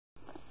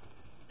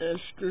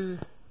Esther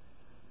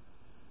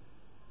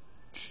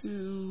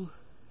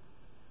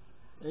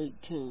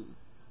 2:18.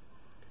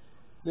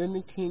 Then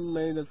the king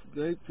made a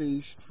great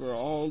feast for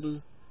all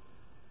the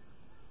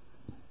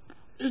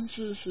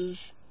princesses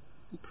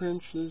and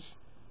princes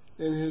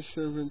and his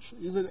servants,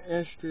 even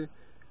Esther's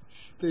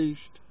feast,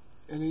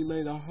 and he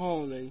made a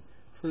holiday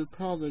for the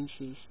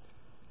provinces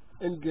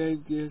and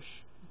gave gifts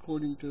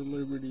according to the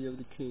liberty of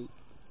the king.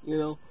 You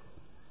know,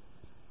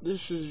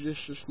 this is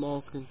just a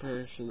small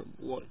comparison of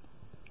what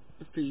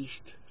the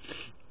feast,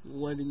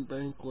 wedding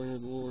banquet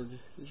of the Lord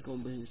is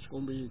going to be. It's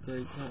going to be a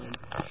great time.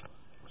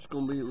 It's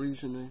going to be a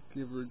reason to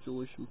give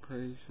rejoice and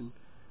praise, and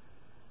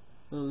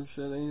those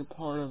that ain't a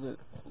part of it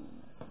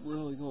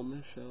really going to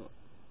miss out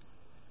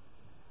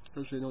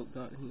because they don't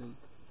got him.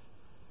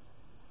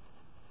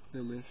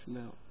 They're missing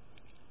out.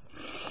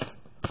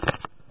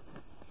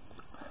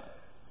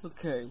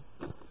 Okay.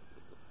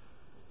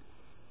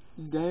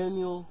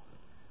 Daniel,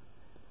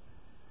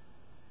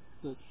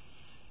 that's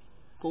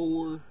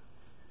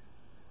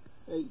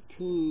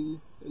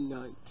 4:18 and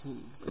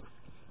 19.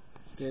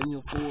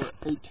 Daniel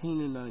 4:18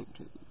 and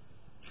 19.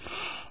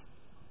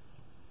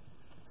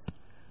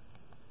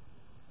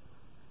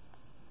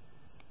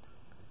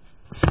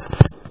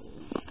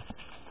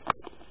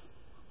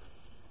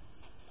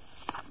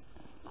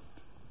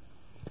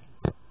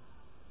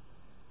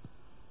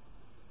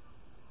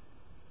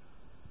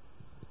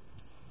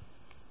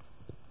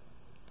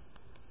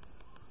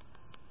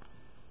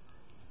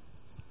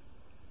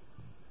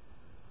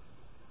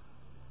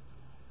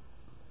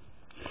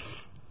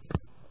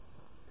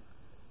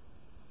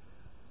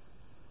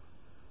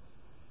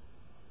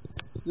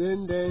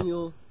 Then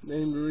Daniel,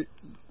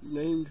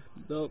 named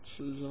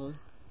Belshazzar,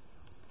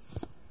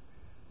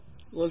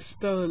 was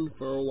stunned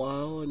for a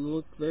while and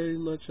looked very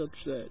much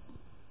upset.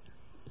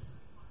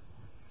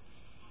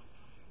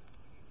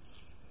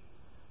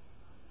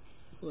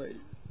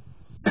 Wait.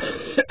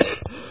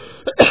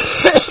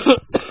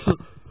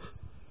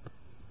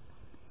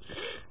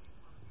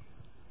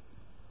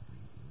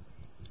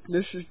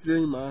 This is a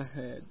dream I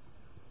had.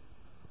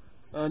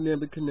 I,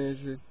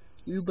 Nebuchadnezzar,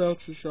 you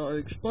Belshazzar,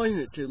 explain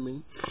it to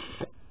me,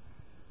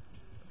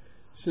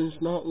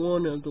 since not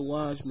one of the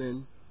wise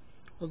men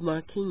of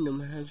my kingdom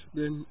has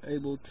been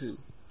able to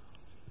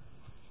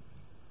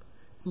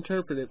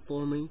interpret it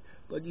for me,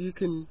 but you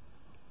can,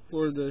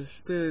 for the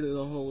Spirit of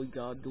the Holy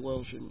God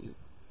dwells in you.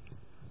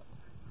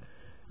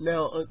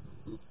 Now,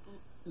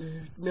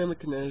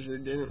 Nebuchadnezzar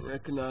didn't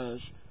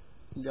recognize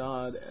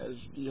God as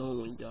the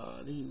only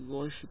God. He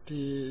worshipped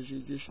his,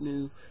 he just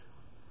knew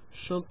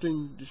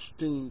something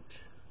distinct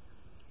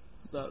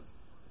about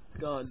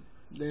God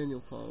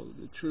Daniel followed,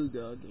 the true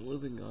God, the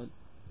living God.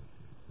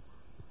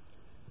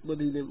 But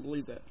he didn't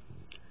believe that.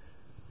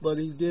 But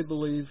he did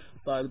believe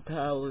by the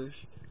powers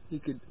he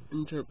could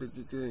interpret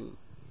the dream.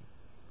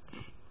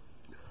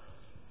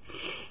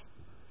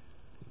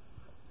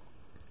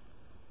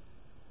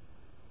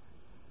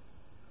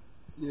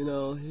 You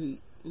know,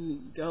 he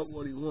got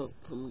what he wanted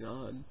from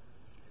God.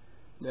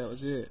 That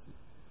was it.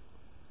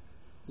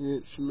 He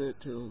didn't submit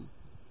to him.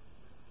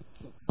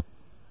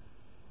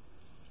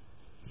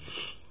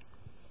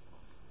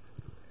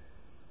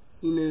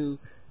 He knew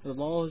of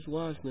all his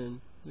wise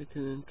men, they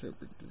could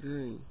interpret the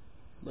dream.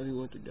 But he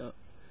went to God,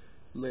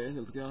 man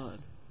of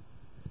God.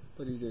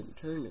 But he didn't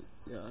turn to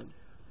God.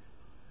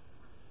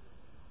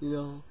 You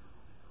know,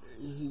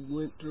 he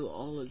went through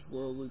all his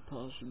worldly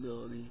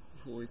possibilities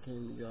before he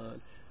came to God.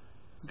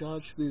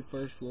 God should be the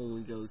first one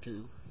we go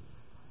to.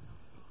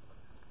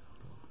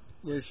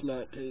 Verse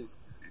 19.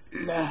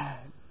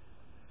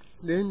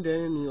 Then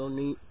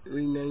Daniel,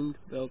 renamed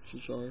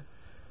Belshazzar,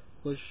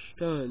 was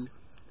stunned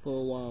for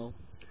a while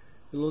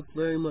and looked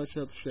very much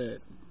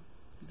upset.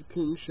 The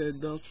king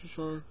said,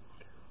 Belshazzar,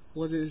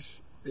 what is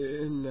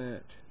in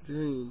that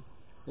dream,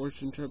 or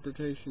its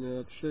interpretation that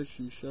upsets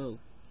you so?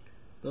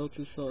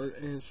 Belshazzar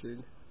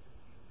answered,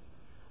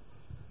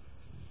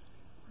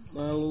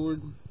 my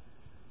lord,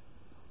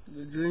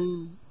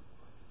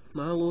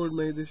 my lord,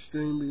 may this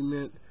dream be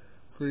meant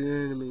for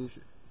your enemies,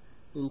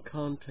 in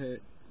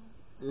context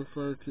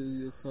refer to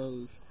your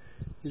foes.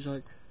 He's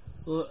like,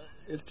 well,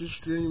 if this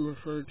dream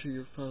referred to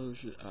your foes,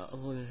 I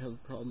wouldn't have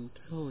a problem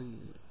telling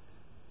you it.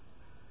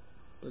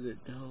 But it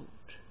don't.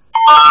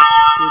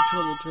 You have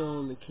trouble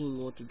telling the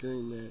king what the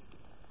dream meant.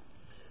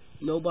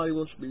 Nobody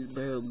wants to be the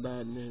bearer of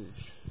bad news.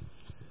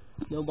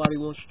 Nobody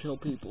wants to tell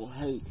people,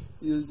 hey,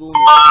 this is going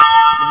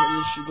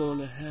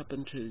to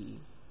happen to you.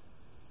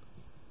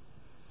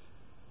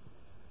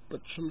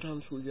 But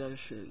sometimes we gotta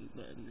share you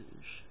bad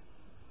news,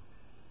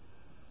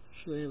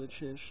 so they have a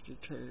chance to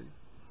turn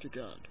to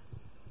God.